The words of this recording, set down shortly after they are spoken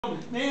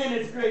Man,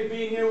 it's great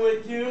being here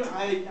with you.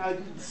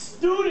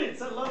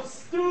 Students, I love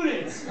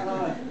students. It's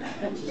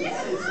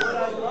what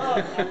I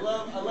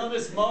love. I love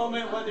this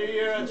moment, whether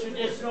you're a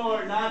traditional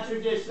or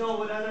non-traditional,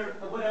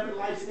 whatever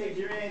life stage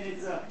you're in.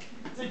 It's a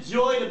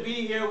joy to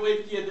be here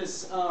with you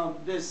this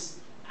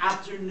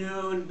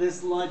afternoon,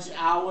 this lunch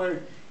hour.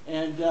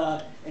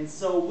 And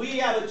so we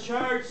have a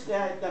church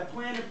that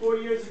planted 4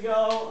 years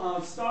ago,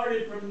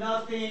 started from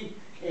nothing,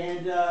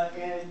 and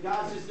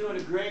God's just doing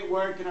a great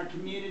work in our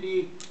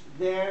community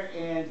there,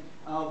 and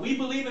we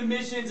believe in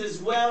missions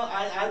as well.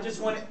 I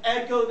just want to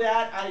echo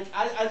that.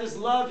 I just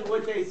loved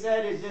what they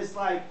said. It's just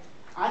like,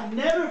 I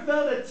never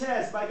felt a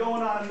test by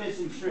going on a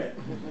mission trip.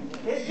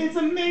 It's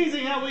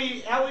amazing how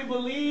we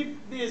believe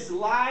these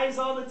lies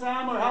all the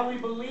time, or how we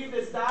believe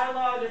this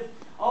dialogue of,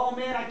 oh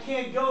man, I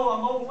can't go,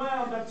 I'm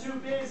overwhelmed, I'm too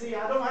busy,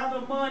 I don't have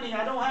the money,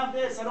 I don't have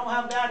this, I don't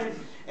have that.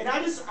 And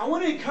I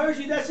want to encourage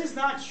you, that's just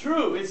not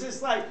true. It's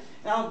just like,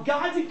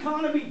 God's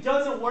economy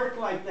doesn't work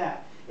like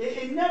that.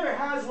 It never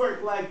has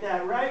worked like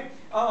that, right?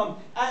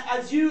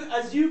 As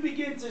you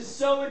begin to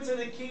sow into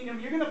the kingdom,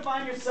 you're going to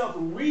find yourself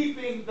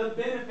reaping the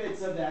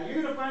benefits of that.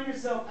 You're going to find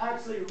yourself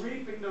actually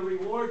reaping the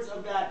rewards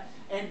of that.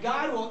 And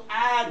God will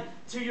add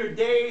to your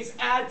days,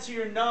 add to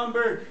your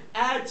number,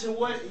 add to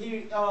what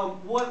He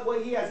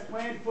has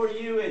planned for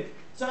you. And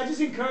so I just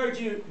encourage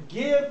you,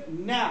 give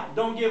now,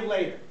 don't give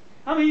later.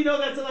 How many of you know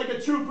that's like a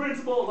true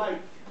principle?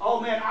 Like, oh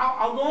man,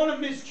 I'll go on a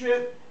mission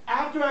trip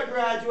after I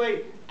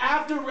graduate,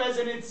 after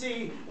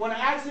residency, when I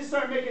actually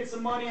start making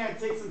some money, I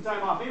take some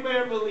time off. Anybody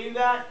ever believe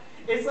that?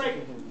 It's like,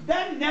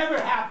 that never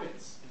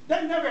happens.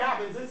 That never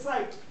happens. It's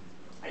like,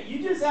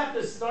 you just have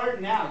to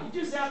start now. You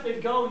just have to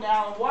go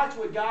now and watch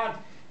what God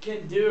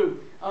can do.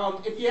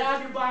 If you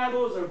have your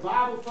Bibles or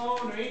Bible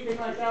phone or anything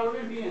like that, we're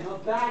going to be in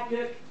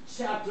Habakkuk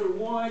chapter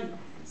 1.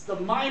 It's the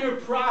minor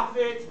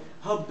prophet,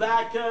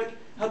 Habakkuk.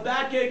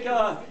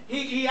 Habakkuk,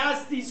 he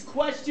asked these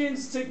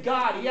questions to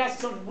God. He asked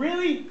some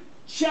really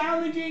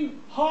challenging,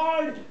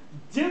 hard,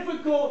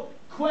 difficult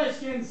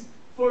questions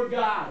for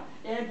God.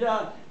 And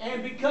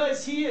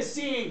because he is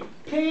seeing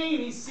pain,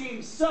 he's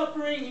seeing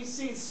suffering, he's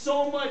seeing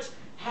so much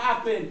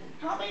happen.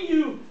 How many of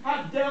you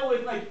have dealt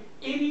with like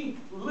any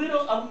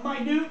little, a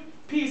minute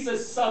piece of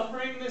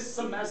suffering this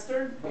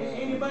semester?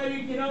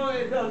 Anybody, you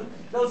know,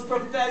 those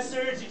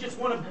professors, you just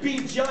want to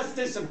be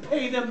justice and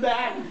pay them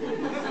back.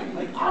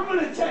 Like, I'm going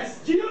to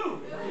test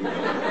you.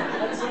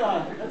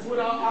 That's what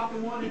I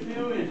often want to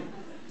do.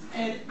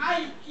 And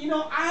I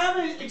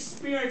haven't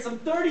experienced, I'm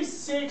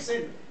 36,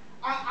 and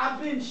I've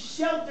been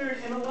sheltered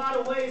in a lot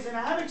of ways, and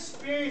I haven't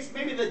experienced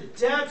maybe the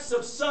depths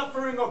of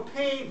suffering or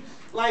pain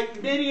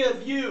like many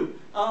of you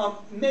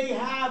may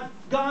have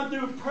gone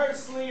through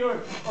personally, or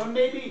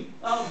maybe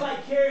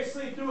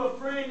vicariously through a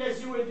friend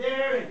as you were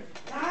there. And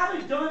I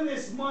haven't done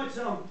this much,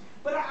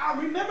 but I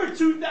remember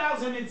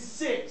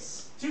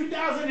 2006.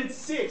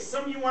 2006,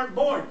 some of you weren't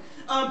born.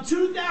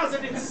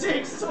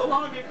 2006, so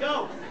long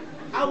ago.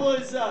 I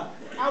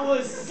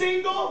was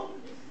single.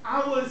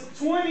 I was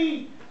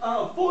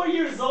 24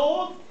 years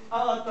old.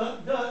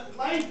 The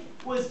life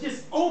was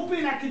just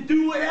open. I could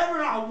do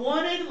whatever I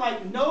wanted,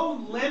 like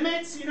no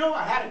limits. You know,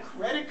 I had a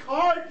credit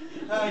card.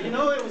 You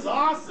know, it was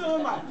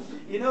awesome.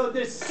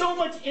 There's so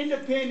much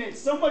independence,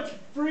 so much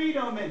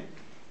freedom. And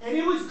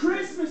it was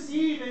Christmas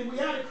Eve, and we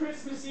had a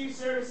Christmas Eve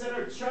service at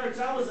our church.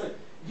 I was a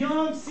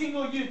young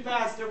single youth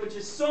pastor, which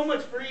is so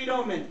much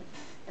freedom. And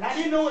I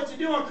didn't know what to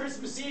do on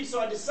Christmas Eve, so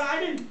I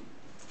decided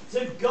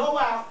to go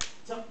out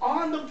to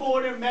On the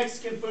Border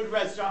Mexican food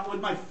restaurant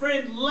with my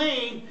friend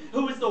Lane,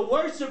 who was the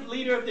worship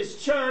leader of this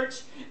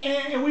church,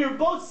 and we were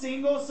both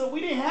single, so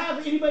we didn't have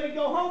anybody to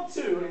go home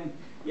to. And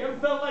you ever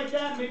felt like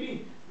that?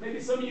 Maybe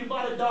some of you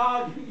bought a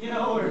dog, you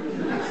know, or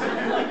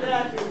something like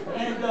that.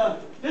 And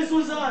this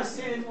was us,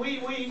 and we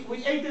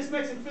ate this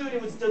Mexican food.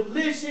 It was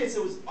delicious.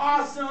 It was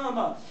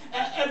awesome.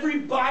 Every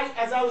bite,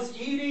 as I was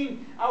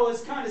eating, I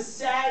was kind of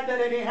sad that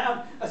I didn't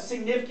have a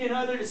significant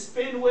other to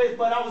spend with,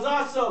 but I was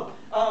also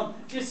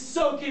just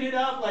soaking it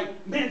up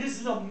like, man, this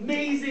is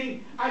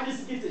amazing. I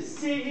just get to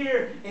sit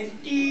here and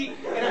eat,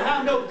 and I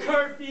have no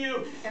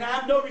curfew, and I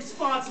have no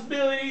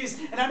responsibilities,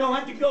 and I don't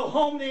have to go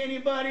home to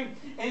anybody.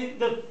 And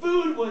the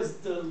food was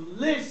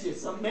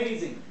delicious,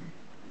 amazing.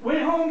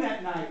 Went home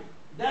that night.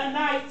 That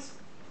night,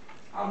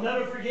 I'll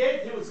never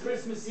forget, it was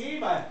Christmas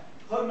Eve. I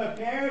hugged my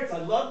parents, I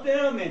loved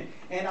them,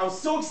 and I was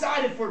so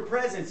excited for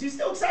presents. You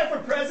still excited for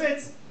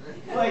presents?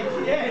 Like,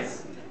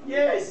 yes,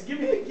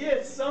 give me a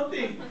gift,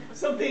 something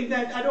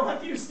that I don't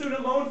have to use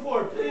student loan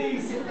for,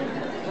 please.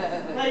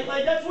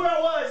 like that's where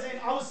I was, and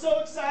I was so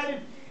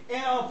excited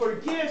for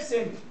gifts,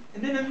 and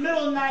then in the middle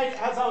of the night,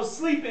 as I was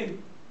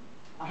sleeping,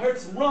 I heard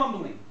some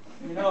rumbling.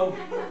 You know,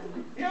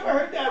 you ever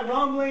heard that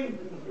rumbling?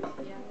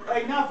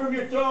 Like not from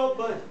your throat,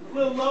 but a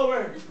little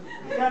lower,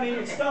 down in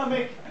your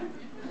stomach.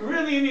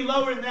 Really any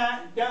lower than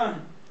that,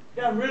 down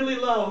really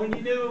low, and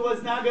you knew it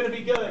was not going to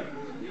be good.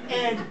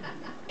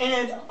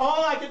 And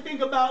all I could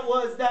think about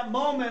was that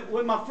moment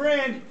with my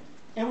friend,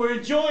 and we're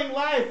enjoying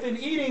life and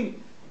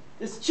eating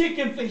this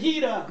chicken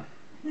fajita,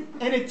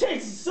 and it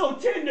tastes so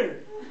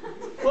tender.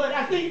 but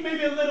I think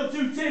maybe a little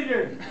too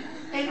tender.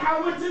 And I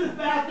went to the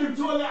bathroom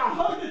toilet, I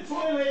hugged the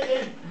toilet,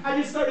 and I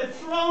just started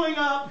throwing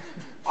up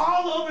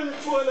all over the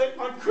toilet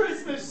on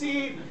Christmas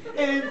Eve.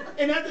 And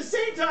at the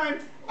same time,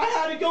 I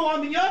had to go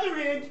on the other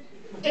end,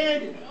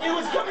 and it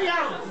was coming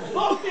out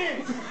both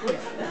ends.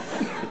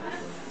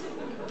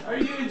 Are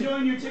you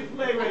enjoying your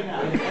Chick-fil-A right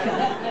now?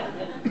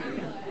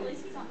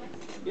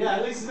 Yeah,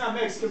 at least it's not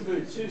Mexican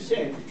food. Touche.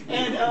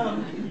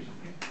 And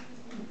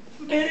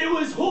it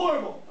was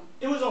horrible.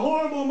 It was a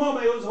horrible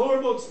moment. It was a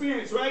horrible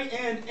experience, right?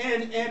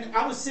 And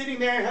I was sitting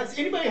there. Has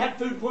anybody had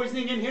food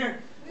poisoning in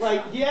here?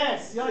 Like,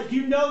 yes. Like,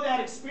 you know that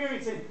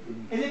experience. And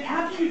then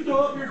after you throw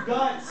up your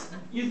guts,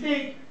 you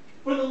think,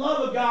 for the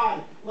love of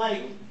God,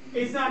 like,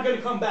 it's not going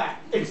to come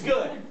back. It's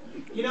good.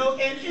 You know,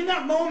 and in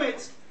that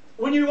moment,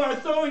 when you are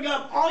throwing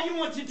up, all you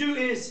want to do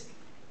is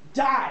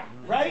die,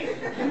 right?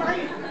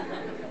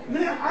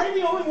 I'm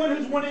the only one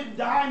who's wanted to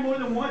die more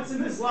than once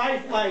in this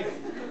life. Like,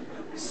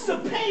 the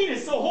pain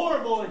is so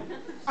horrible. And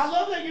I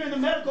love that you're in the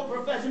medical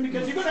profession,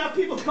 because you're going to have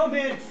people come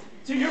in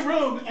to your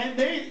room and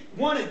they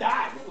want to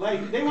die.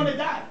 Like, they want to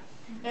die.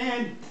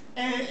 And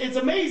it's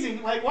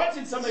amazing, like,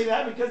 watching somebody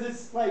that, because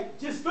it's like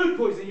just food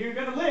poisoning. You're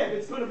going to live.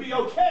 It's going to be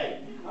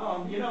okay.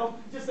 You know,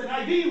 just an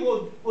IV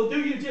will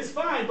do you just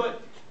fine.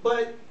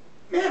 But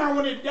man, I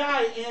wanted to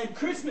die, and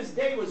Christmas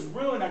Day was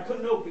ruined. I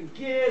couldn't open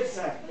gifts.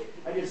 I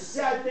just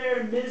sat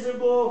there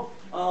miserable.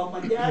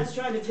 My dad's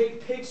trying to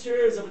take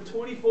pictures of a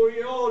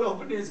 24-year-old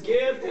opening his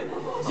gift, and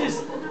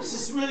it's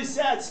just a really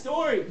sad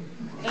story.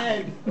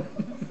 And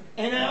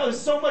it was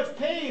so much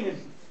pain.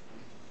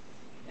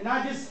 And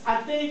I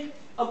think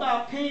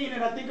about pain,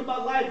 and I think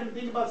about life, and I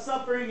think about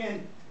suffering,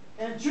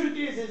 and the truth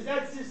is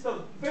that's just a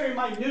very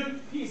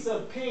minute piece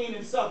of pain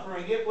and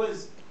suffering. It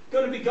was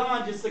going to be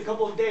gone just a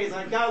couple of days.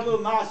 I got a little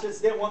nauseous,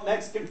 didn't want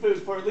Mexican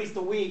food for at least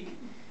a week.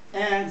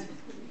 And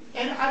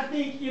I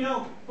think, you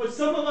know, for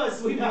some of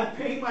us, we got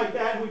pain like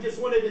that, and we just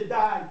wanted to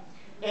die.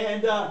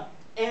 And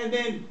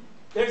then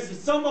there's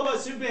some of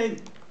us who've been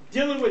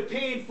dealing with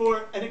pain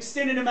for an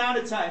extended amount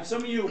of time.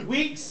 Some of you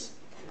weeks,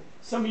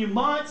 some of you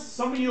months,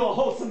 some of you a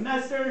whole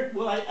semester.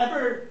 Will I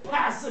ever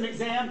pass an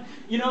exam?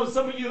 You know,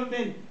 some of you have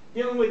been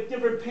dealing with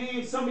different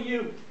pains. Some of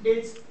you,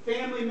 it's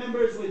family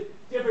members with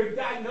different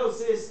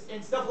diagnosis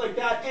and stuff like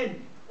that.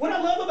 And what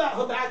I love about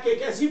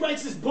Habakkuk, as he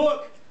writes this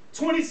book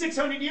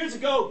 2,600 years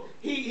ago,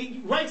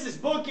 he writes this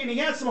book, and he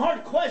has some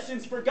hard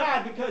questions for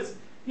God, because,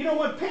 you know,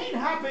 when pain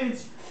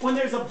happens, when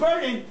there's a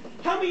burden,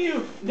 how many of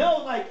you know,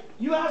 like,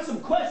 you have some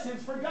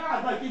questions for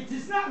God? Like, it's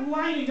just not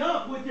lining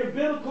up with your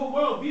biblical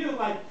worldview.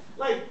 Like,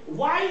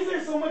 why is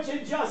there so much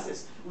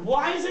injustice?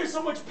 Why is there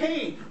so much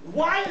pain?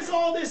 Why is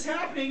all this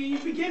happening? And you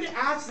begin to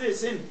ask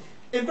this. And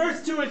in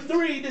verse 2 and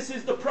 3, this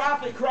is the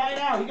prophet crying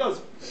out. He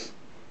goes,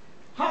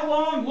 "How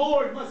long,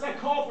 Lord, must I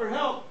call for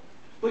help,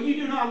 but you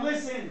do not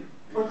listen,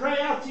 or cry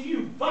out to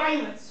you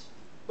violence,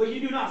 but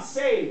you do not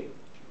save?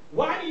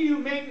 Why do you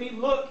make me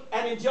look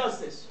at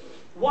injustice?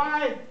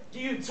 Why do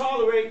you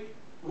tolerate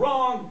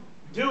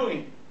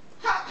wrongdoing?"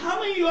 How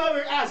many of you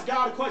ever ask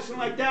God a question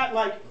like that?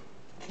 Like,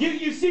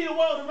 you see the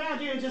world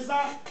around you and just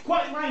not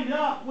quite lined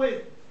up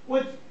with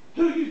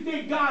who you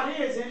think God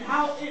is and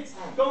how it's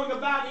going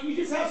about, and you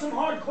just have some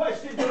hard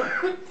questions.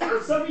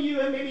 Or some of you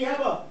maybe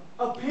have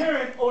a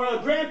parent or a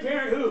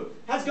grandparent who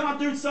has gone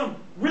through some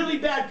really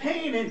bad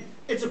pain, and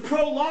it's a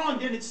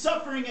prolonged and it's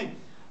suffering, and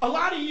a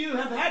lot of you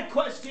have had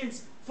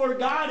questions for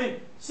God, and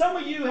some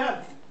of you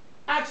have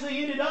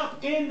actually ended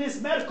up in this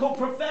medical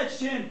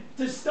profession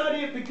to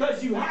study it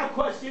because you have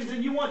questions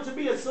and you want to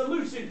be a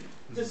solution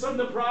to some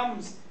of the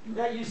problems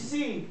that you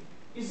see.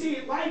 You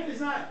see, life is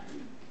not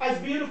as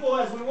beautiful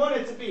as we want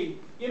it to be.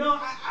 You know,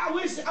 I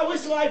wish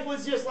life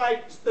was just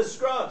like the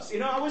Scrubs. You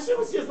know, I wish it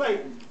was just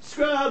like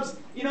Scrubs.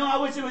 You know, I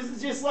wish it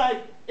was just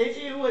like,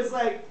 it was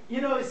like,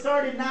 you know, it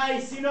started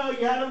nice. You know,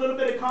 you had a little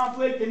bit of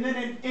conflict and then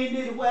it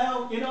ended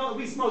well. You know, at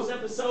least most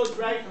episodes,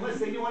 right? Unless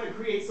they want to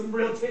create some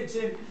real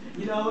tension,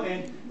 you know,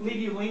 and leave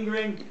you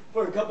lingering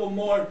for a couple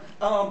more.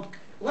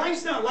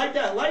 Life's not like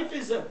that. Life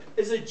is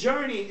a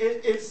journey.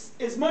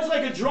 It's much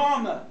like a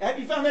drama. Have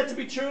you found that to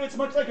be true? It's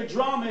much like a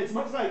drama. It's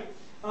much like,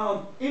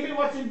 anybody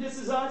watching This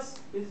Is Us?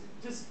 It's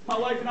just my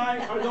wife and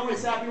I are the only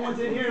sappy ones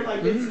in here.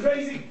 Like, it's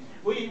crazy.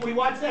 We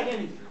watch that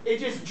and it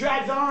just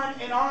drags on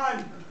and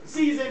on,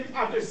 season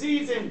after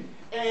season,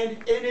 and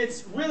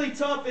it's really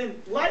tough.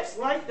 And life's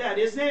like that,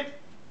 isn't it?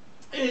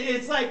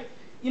 It's like,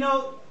 you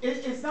know,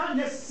 it's not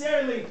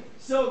necessarily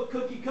so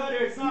cookie cutter.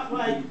 It's not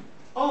like,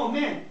 oh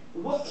man,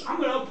 I'm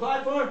going to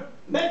apply for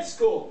med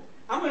school.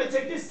 I'm going to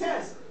take this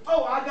test.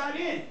 Oh, I got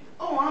in.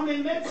 Oh, I'm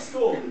in med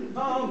school.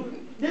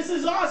 This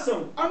is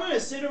awesome. I'm going to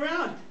sit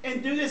around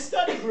and do this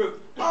study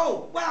group.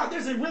 Oh, wow,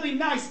 there's a really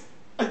nice,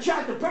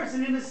 attractive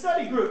person in the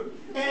study group.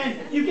 And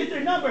you get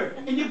their number,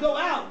 and you go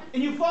out,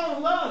 and you fall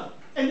in love,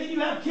 and then you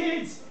have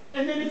kids,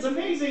 and then it's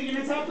amazing, and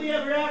it's happily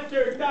ever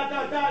after, ...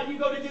 You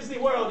go to Disney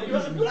World, and you're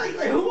like,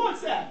 who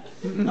wants that?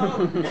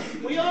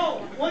 We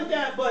all want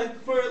that,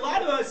 but for a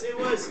lot of us, it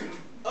was,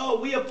 oh,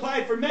 we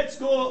applied for med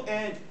school,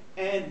 and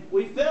And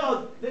we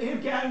failed the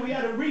MCAT, and we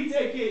had to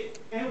retake it,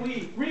 and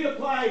we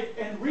reapplied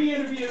and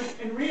re-interviewed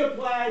and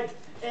reapplied,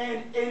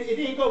 and it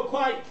didn't go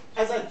quite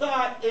as I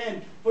thought.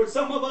 And for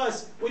some of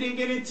us, we didn't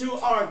get into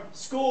our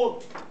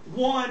school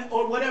one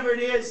or whatever it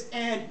is,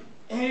 and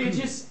it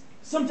just,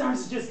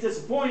 sometimes it's just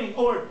disappointing.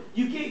 Or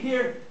you get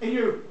here and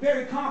you're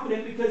very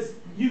confident because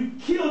you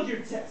killed your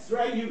test,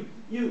 right? You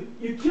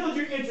killed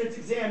your entrance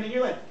exam, and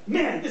you're like,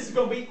 man, this is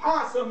going to be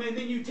awesome. And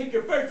then you take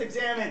your first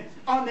exam, and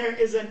on there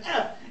is an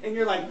F. And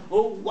you're like,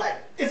 oh,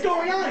 what is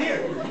going on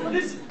here?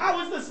 I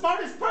was the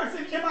smartest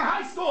person in my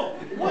high school.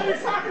 What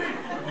is happening?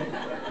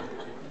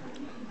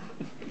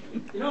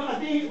 You know, I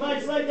think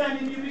life's like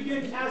that, and you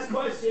begin to ask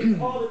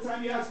questions all the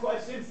time. You ask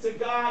questions to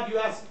God. You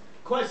ask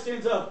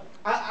questions of,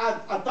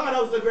 I thought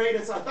I was the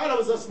greatest, I thought I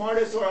was the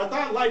smartest, or I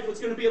thought life was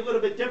going to be a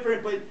little bit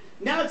different, but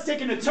now it's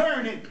taking a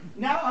turn, and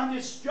now I'm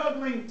just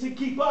struggling to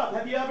keep up.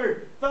 Have you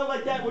ever felt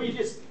like that, where you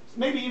just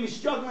maybe even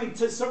struggling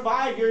to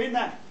survive? You're in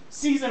that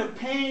season of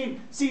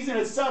pain, season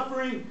of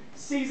suffering,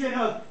 season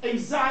of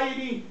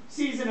anxiety,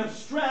 season of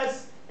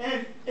stress,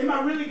 and am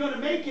I really going to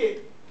make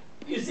it?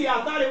 You see,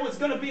 I thought it was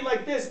going to be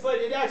like this, but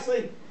it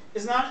actually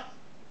is not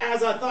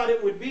as I thought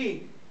it would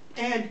be.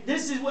 And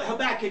this is what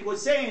Habakkuk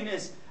was saying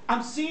is,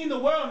 I'm seeing the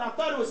world, and I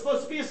thought it was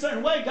supposed to be a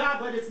certain way, God,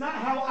 but it's not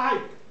how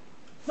I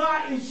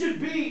thought it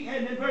should be.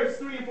 And in verse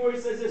 3 and 4, he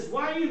says this,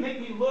 why do you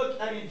make me look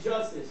at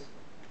injustice?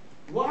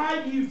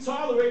 Why do you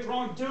tolerate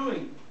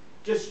wrongdoing?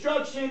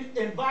 Destruction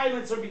and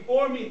violence are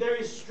before me. There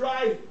is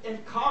strife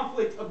and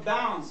conflict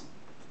abounds.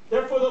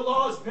 Therefore the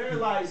law is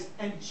paralyzed,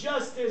 and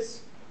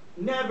justice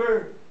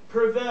never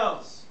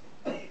prevails.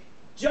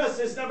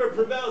 Justice never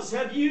prevails.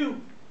 Have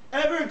you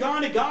ever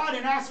gone to God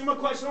and asked him a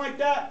question like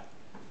that?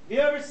 Have you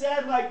ever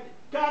said, like,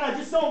 God, I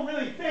just don't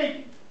really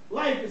think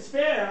life is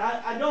fair.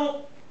 I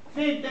don't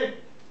think that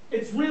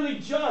it's really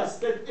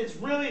just, that it's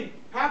really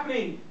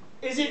happening.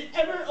 Is it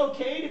ever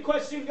okay to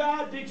question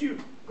God? Did you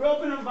grow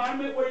up in an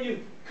environment where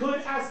you could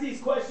ask these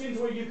questions,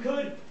 where you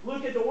could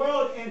look at the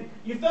world, and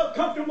you felt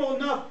comfortable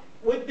enough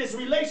with this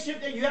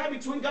relationship that you have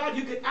between God,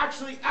 you could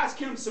actually ask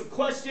him some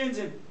questions?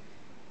 And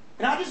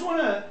I just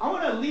want to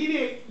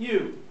alleviate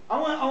you. I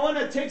want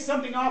to take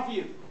something off of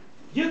you.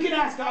 You can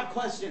ask God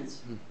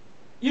questions.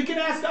 You can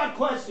ask God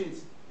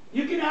questions.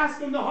 You can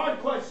ask him the hard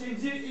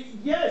questions.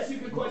 Yes, you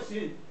can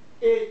question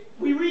it.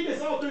 We read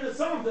this all through the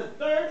Psalms. A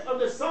third of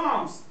the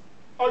Psalms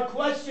are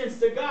questions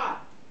to God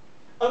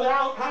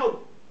about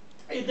how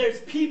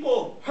there's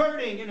people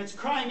hurting, and it's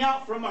crying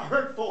out from a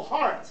hurtful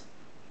heart.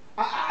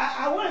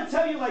 I want to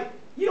tell you, like,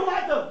 you don't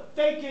have to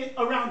fake it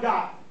around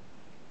God.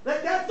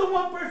 That's the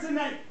one person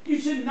that you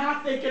should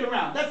not fake it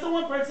around. That's the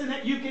one person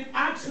that you can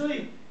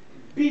actually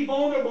be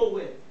vulnerable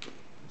with.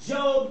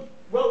 Job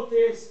wrote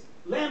this.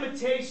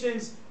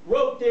 Lamentations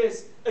wrote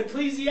this.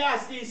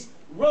 Ecclesiastes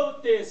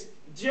wrote this.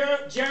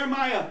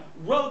 Jeremiah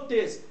wrote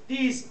this.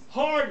 These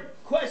hard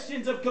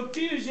questions of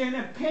confusion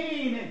and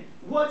pain and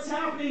what's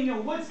happening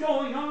and what's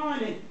going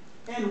on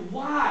and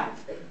why.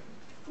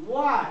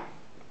 Why?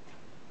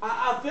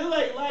 I feel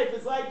like life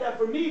is like that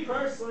for me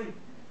personally.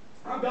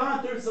 I've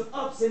gone through some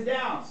ups and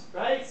downs,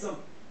 right? Some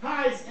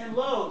highs and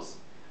lows.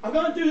 I've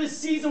gone through this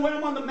season where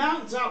I'm on the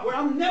mountaintop, where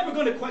I'm never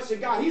going to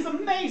question God. He's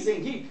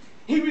amazing.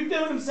 He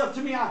revealed himself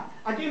to me.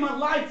 I gave my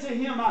life to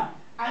him.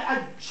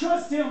 I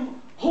trust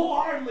him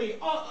wholeheartedly,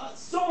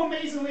 so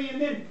amazingly.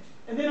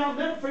 And then I'll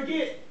never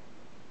forget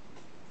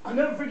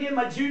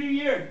my junior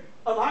year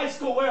of high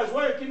school, where I was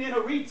working in a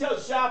retail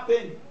shop,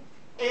 and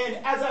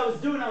as I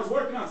was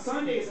working on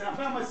Sundays, and I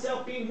found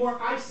myself being more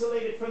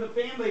isolated from the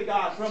family of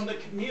God, from the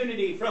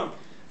community, from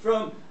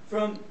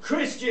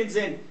Christians,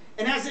 and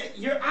as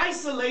you're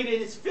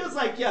isolated, it feels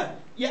like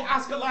you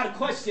ask a lot of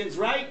questions,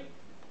 right?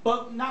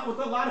 But not with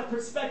a lot of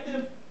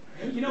perspective.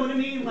 You know what I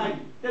mean? Like,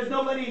 there's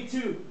nobody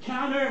to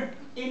counter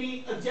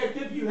any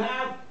objective you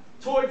have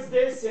towards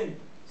this. And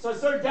so I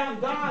started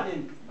doubting God,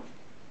 and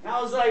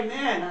I was like,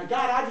 man,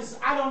 God,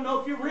 I don't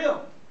know if you're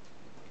real.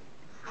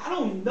 I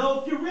don't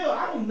know if you're real.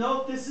 I don't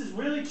know if this is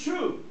really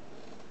true.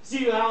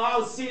 See how I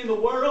was seeing the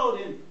world,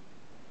 and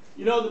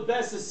you know, the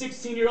best a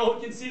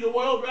 16-year-old can see the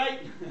world, right?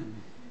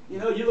 You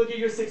know, you look at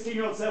your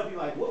 16-year-old self, and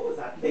you're like, what was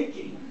I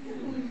thinking?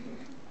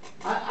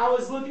 I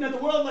was looking at the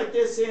world like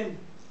this, and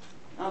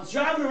I was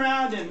driving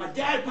around, and my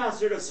dad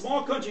pastored a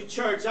small country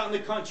church out in the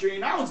country,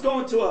 and I was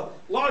going to a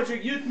larger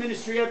youth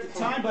ministry at the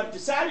time, but I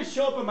decided to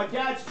show up at my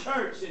dad's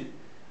church, and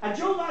I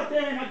drove out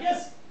there, and I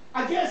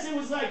guess it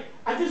was like,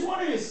 I just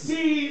wanted to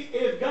see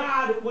if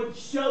God would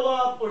show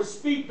up or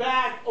speak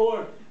back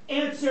or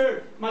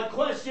answer my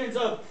questions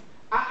of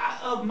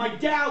my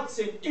doubts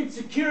and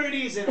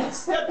insecurities. And I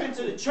step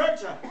into the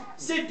church, I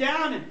sit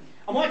down, and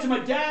I'm watching my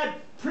dad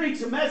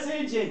preach a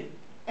message,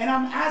 and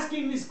I'm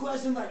asking these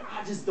questions like,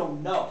 I just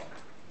don't know.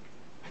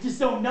 I just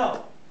don't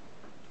know.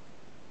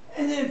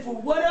 And then for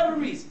whatever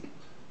reason,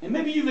 and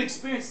maybe you've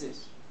experienced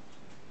this,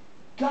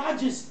 God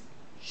just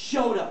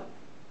showed up.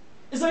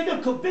 It's like the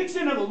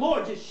conviction of the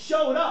Lord just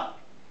showed up.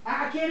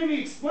 I can't even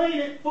explain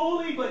it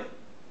fully,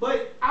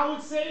 but I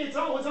would say it's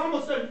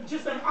almost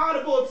just an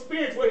audible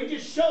experience where he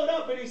just showed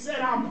up and he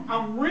said,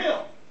 I'm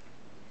real.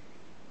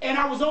 And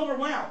I was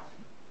overwhelmed.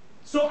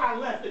 So I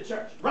left the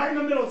church right in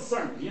the middle of the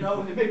sermon. You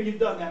know, maybe you've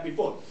done that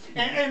before.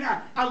 And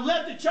I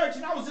left the church,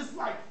 and I was just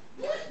like,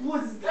 what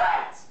was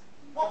that?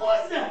 What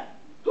was that?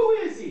 Who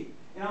is he?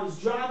 And I was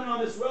driving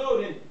on this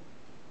road, and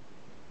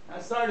I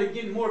started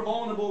getting more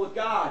vulnerable with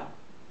God.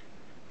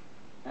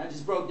 And I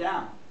just broke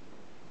down.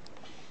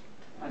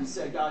 I just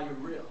said, God, you're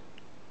real.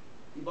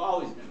 You've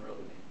always been real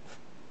to me.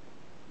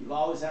 You've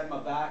always had my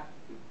back.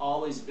 You've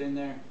always been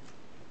there.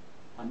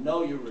 I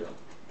know you're real.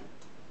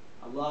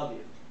 I love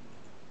you.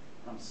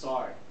 I'm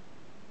sorry.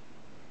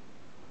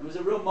 It was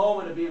a real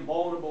moment of being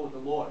vulnerable with the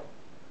Lord.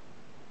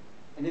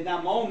 And in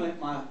that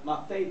moment, my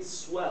faith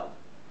swelled.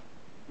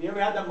 You ever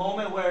had that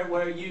moment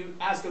where you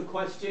ask a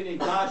question and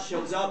God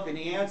shows up and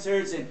he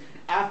answers, and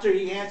after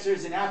he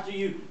answers and after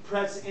you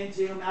press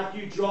into him, after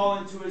you draw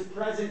into his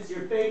presence,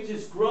 your faith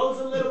just grows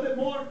a little bit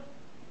more?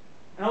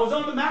 And I was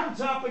on the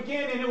mountaintop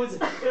again, and it was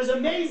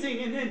amazing.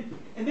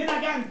 And then I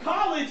got in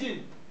college,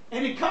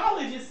 and in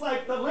college, it's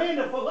like the land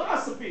of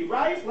philosophy,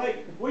 right?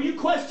 Like, where you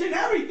question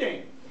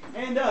everything.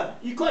 And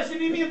you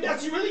question even if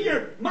that's really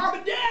your mom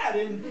and dad,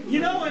 and, you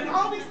know, and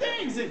all these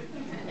things.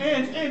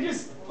 And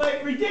just,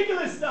 like,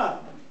 ridiculous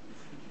stuff.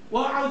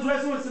 Well, I was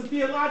wrestling with some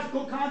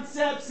theological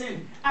concepts,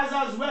 and as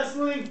I was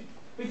wrestling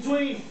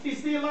between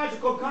these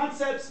theological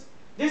concepts,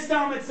 this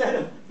time instead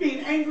of being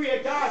angry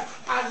at God,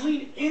 I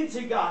leaned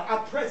into God. I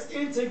pressed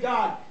into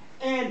God.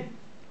 And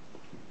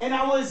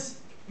I was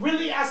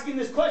really asking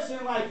this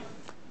question, like,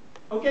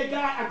 okay,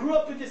 God, I grew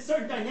up in this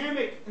certain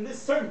dynamic, in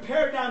this certain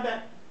paradigm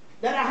that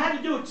I had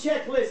to do a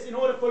checklist in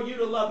order for you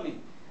to love me.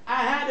 I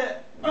had to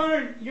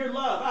earn your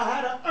love. I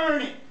had to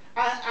earn it.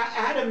 I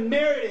had to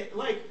merit it.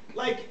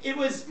 Like it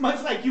was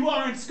much like you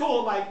are in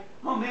school, like,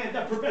 oh man,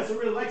 that professor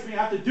really likes me, I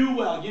have to do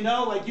well, you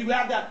know? Like you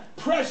have that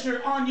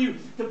pressure on you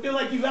to feel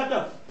like you have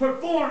to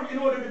perform in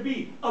order to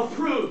be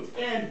approved.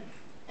 And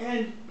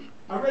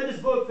I read this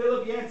book,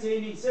 Philip Yancey,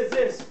 and he says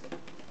this: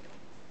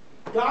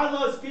 God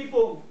loves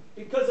people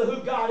because of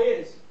who God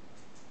is,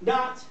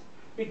 not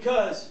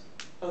because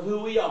of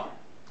who we are.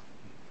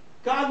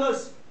 God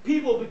loves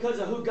people because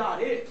of who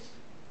God is.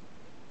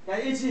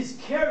 That is his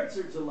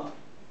character to love.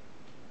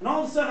 And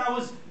all of a sudden I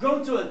was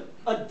going to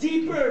a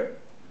deeper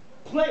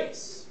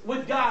place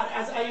with God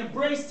as I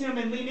embraced him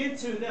and leaned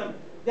into them,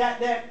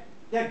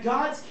 that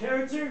God's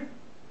character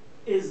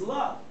is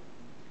love.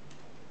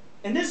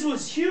 And this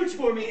was huge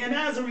for me, and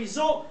as a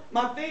result,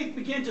 my faith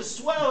began to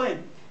swell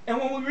in. And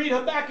when we read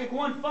Habakkuk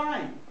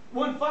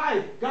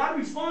 1:5, God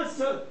responds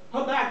to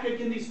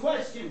Habakkuk in these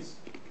questions.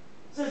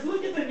 It says,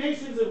 look at the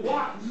nations and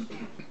watch,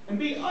 and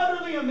be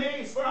utterly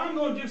amazed, for I'm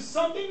going to do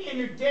something in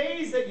your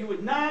days that you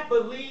would not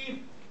believe,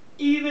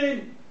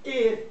 even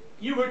if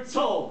you were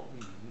told.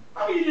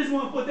 How many of you just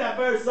want to put that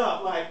verse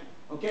up? Like,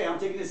 okay, I'm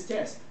taking this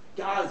test.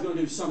 God's going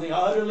to do something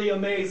utterly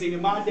amazing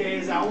in my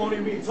days. I won't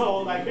even be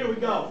told. Like, here we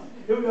go.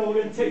 Here we go.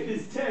 We're going to take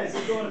this test.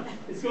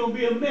 It's going to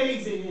be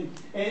amazing.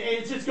 And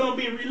it's just going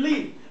to be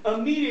relief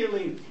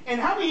immediately. And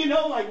how many of you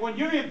know, like, when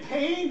you're in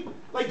pain,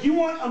 like, you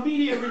want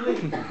immediate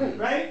relief,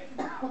 right?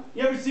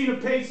 You ever seen a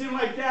patient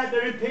like that?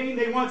 They're in pain.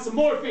 They want some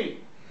morphine.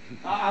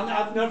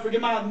 I'll never forget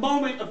my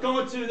moment of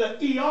going to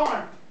the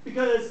ER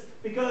because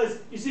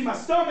you see, my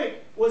stomach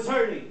was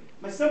hurting.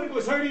 My stomach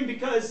was hurting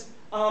because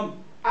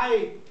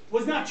I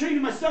was not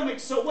treating my stomach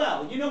so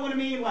well. You know what I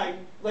mean?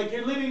 Like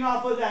you're living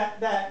off of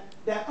that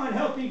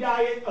unhealthy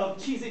diet of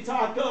cheesy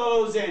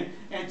tacos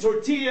and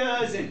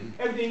tortillas and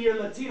everything your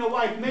Latino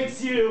wife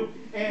makes you,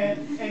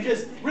 and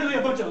just really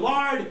a bunch of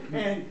lard,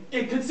 and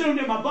it consumed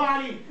in my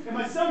body, and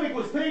my stomach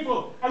was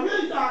painful. I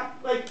really thought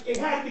like it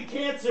had to be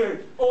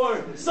cancer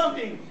or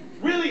something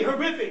really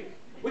horrific.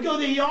 We go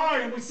to the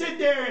ER and we sit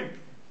there, and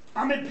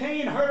I'm in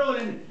pain, hurled,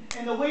 and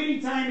the waiting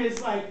time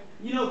is like,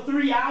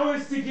 3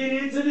 hours to get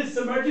into this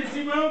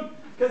emergency room,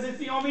 because it's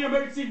the only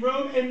emergency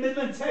room in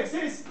Midland,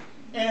 Texas.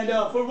 And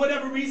for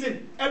whatever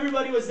reason,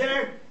 everybody was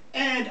there.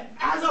 And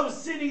as I was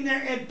sitting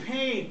there in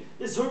pain,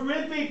 this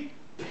horrific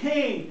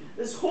pain,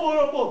 this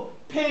horrible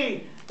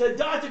pain, the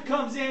doctor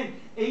comes in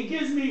and he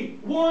gives me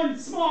one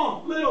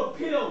small little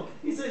pill.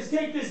 He says,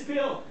 take this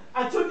pill.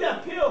 I took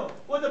that pill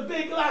with a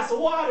big glass of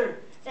water,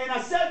 and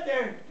I sat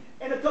there,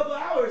 in a couple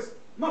of hours,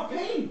 my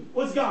pain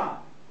was gone.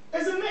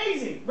 It's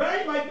amazing,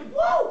 right? Like,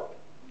 whoa!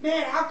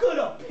 Man, how could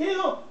a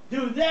pill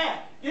do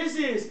that? This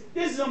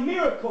is a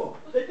miracle.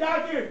 The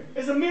doctor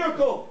is a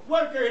miracle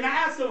worker. And I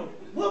asked him,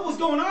 what was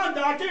going on,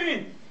 doctor?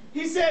 And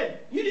he said,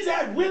 you just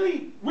had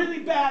really, really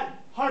bad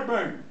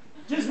heartburn.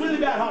 Just really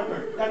bad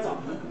heartburn. That's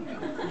all.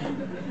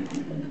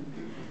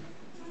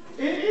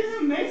 It is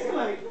amazing.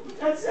 Like,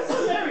 that's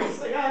hilarious.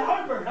 Like, I had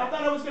heartburn. I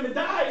thought I was going to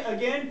die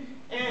again.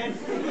 And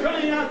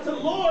crying out to the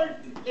Lord.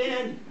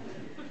 And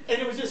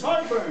it was just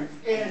heartburn.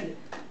 And,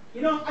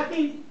 I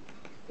think,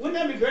 wouldn't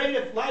that be great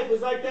if life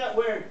was like that,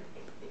 where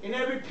in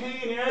every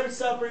pain, in every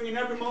suffering, in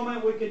every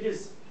moment, we could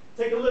just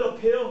take a little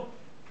pill,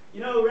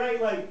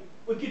 right? Like,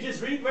 we could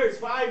just read verse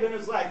 5, and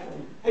it's like,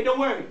 hey, don't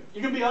worry,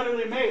 you're going to be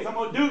utterly amazed. I'm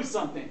going to do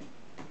something.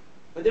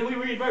 But then we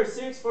read verse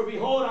 6, for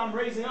behold, I'm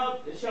raising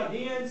up the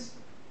Chaldeans,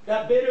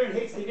 that bitter and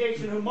hasty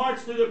nation who march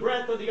through the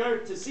breadth of the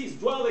earth to seize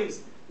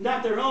dwellings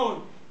not their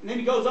own. And then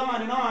he goes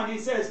on and on. He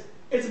says,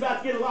 it's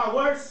about to get a lot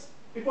worse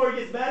before it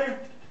gets better.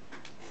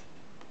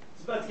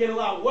 It's about to get a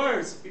lot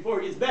worse before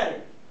it gets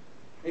better.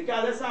 And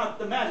God, that's not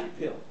the magic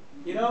pill.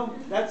 You know,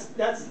 that's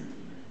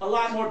a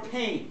lot more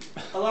pain,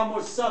 a lot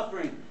more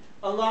suffering,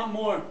 a lot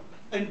more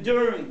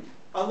enduring,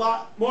 a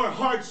lot more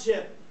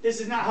hardship. This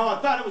is not how I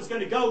thought it was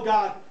going to go,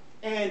 God.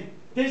 And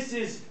this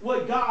is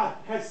what God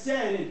has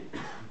said.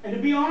 And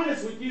to be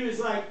honest with you, it's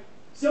like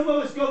some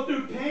of us go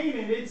through pain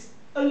and it's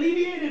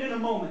alleviated in a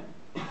moment.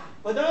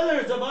 But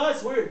others of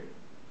us,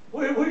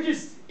 we're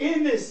just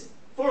in this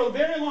for a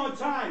very long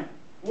time.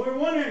 We're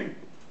wondering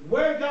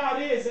where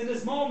God is in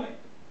this moment.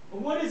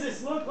 And what does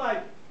this look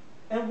like?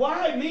 And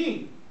why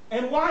me?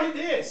 And why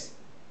this?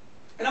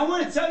 And I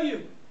want to tell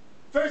you,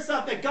 first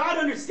off, that God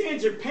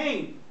understands your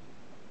pain.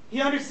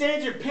 He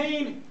understands your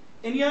pain,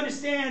 and He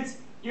understands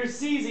your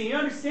season. He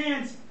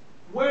understands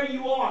where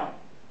you are.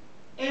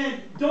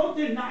 And don't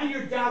deny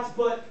your doubts,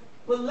 but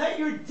let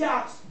your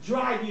doubts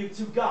drive you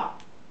to God.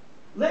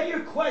 Let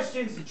your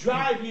questions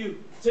drive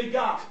you to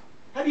God.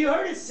 Have you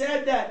heard it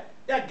said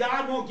that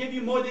God won't give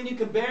you more than you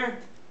can bear?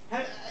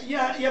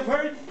 Yeah, you've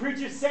heard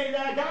preachers say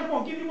that. God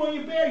won't give you more than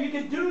you can bear. You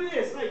can do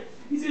this. Like,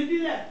 He's going to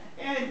do that.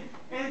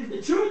 And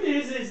the truth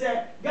is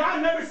that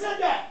God never said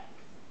that.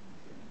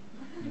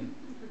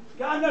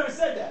 God never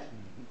said that.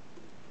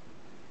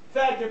 In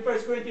fact, in 1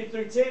 Corinthians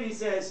 3:10, He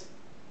says,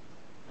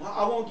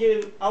 I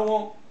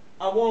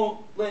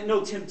won't let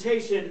no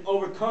temptation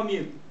overcome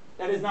you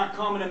that is not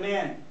common to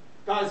man.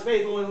 God is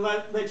faithful and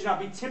let you not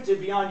be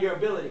tempted beyond your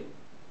ability.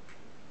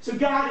 So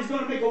God is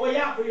going to make a way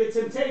out for your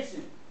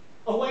temptation.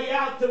 A way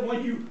out to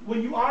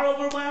when you are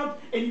overwhelmed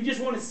and you just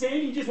want to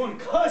sin, you just want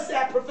to cuss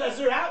that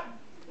professor out.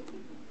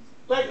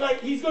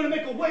 Like He's going to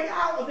make a way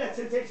out of that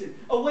temptation.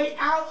 A way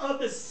out of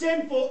the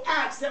sinful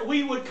acts that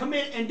we would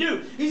commit and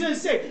do. He's going to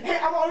say, hey,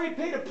 I've already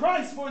paid a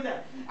price for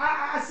that.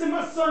 I sent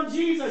my son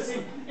Jesus,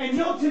 and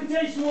no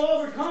temptation will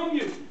overcome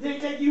you.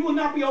 That you will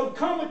not be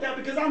overcome with that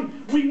because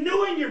I'm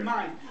renewing your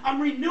mind.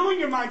 I'm renewing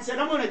your mindset.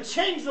 I'm going to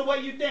change the way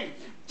you think.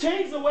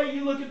 Change the way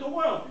you look at the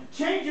world.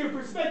 Change your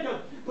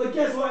perspective. But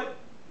guess what?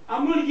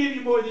 I'm going to give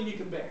you more than you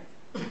can bear.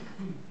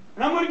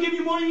 And I'm going to give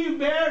you more than you can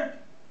bear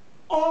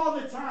all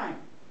the time.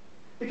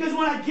 Because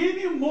when I give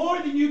you more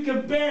than you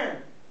can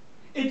bear,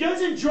 it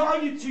doesn't draw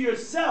you to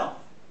yourself.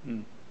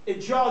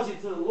 It draws you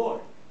to the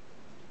Lord.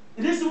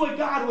 And this is what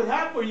God would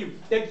have for you.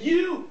 That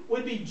you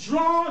would be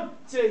drawn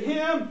to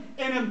Him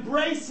and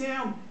embrace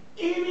Him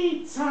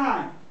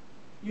anytime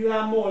you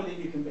have more than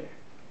you can bear.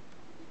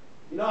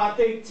 You know, I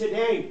think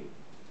today,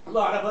 a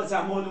lot of us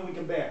have more than we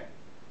can bear.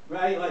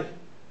 Right? Like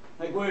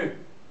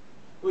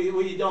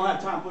we don't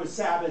have time for a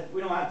Sabbath.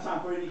 We don't have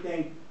time for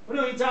anything. We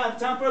don't even have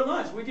time for a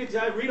lunch. We just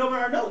read over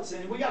our notes,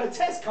 and we got a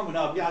test coming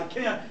up.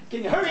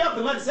 Can you hurry up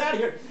and let us out of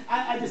here?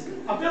 I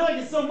feel like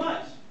it's so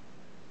much.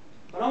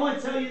 But I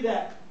want to tell you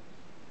that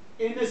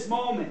in this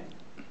moment,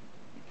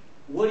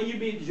 what are you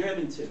being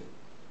driven to?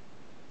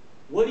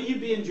 What are you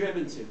being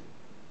driven to?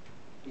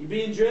 Are you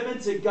being driven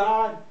to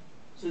God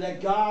so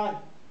that God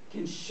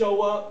can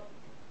show up?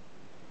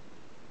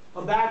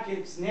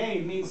 Habakkuk's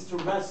name means to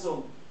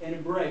wrestle and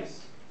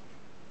embrace.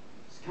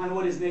 It's kind of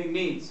what his name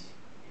means.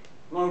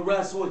 I'm going to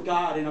wrestle with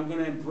God and I'm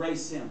going to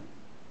embrace Him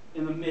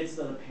in the midst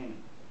of the pain.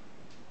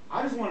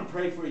 I just want to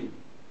pray for you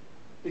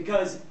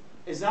because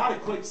it's not a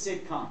quick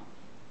sitcom.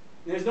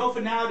 There's no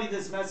finality to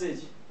this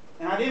message.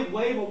 And I didn't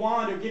wave a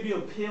wand or give you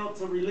a pill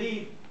to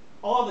relieve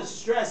all the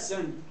stress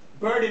and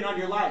burden on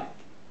your life.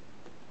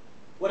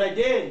 What I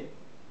did,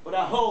 what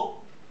I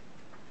hope,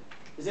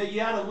 is that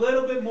you had a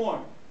little bit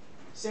more.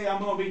 Say, I'm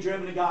going to be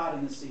driven to God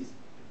in this season.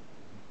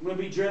 I'm going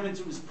to be driven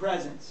to His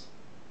presence.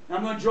 And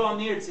I'm going to draw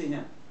near to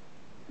Him.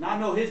 And I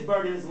know His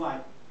burden is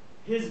light.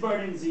 His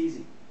burden is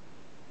easy.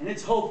 And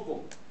it's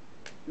hopeful.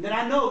 And then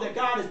I know that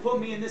God has put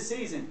me in this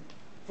season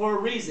for a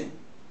reason.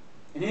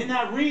 And in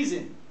that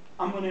reason,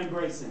 I'm going to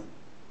embrace Him.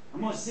 I'm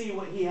going to see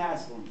what He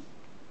has for me.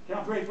 Can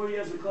I pray for you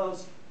as we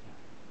close?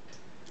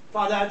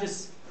 Father,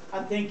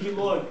 I thank you,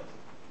 Lord,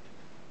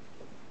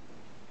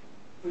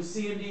 for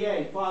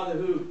CMDA, Father,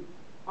 who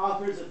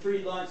offers a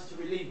free lunch to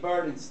relieve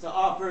burdens, to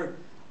offer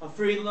a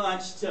free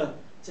lunch to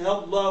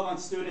help love on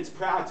students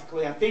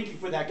practically. I thank you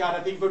for that, God.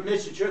 I thank you for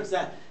mission trips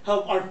that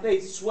help our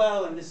faith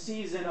swell in the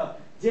season of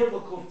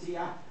difficulty.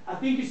 I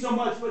thank you so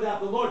much for that.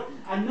 But Lord,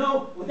 I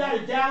know without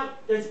a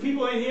doubt there's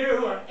people in here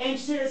who are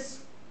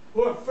anxious,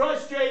 who are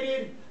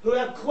frustrated, who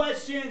have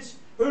questions,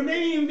 who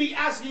may even be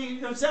asking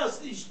themselves,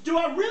 do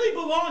I really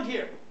belong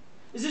here?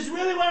 Is this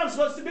really where I'm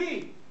supposed to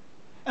be?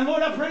 And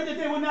Lord, I pray that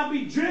they would not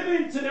be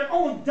driven to their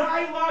own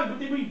dialogue, but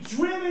they would be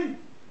driven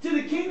to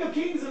the King of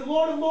Kings and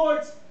Lord of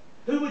Lords,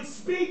 who would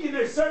speak in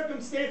their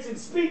circumstance and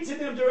speak to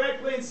them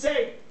directly and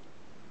say,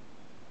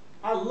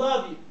 I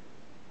love you,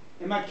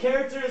 and my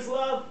character is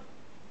love,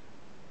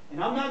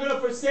 and I'm not going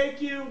to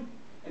forsake you,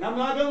 and I'm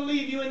not going to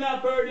leave you in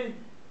that burden.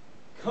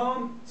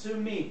 Come to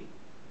me,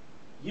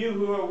 you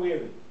who are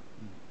weary,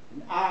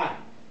 and I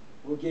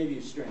will give you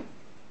strength.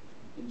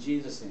 In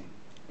Jesus' name,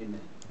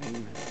 amen.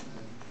 Amen.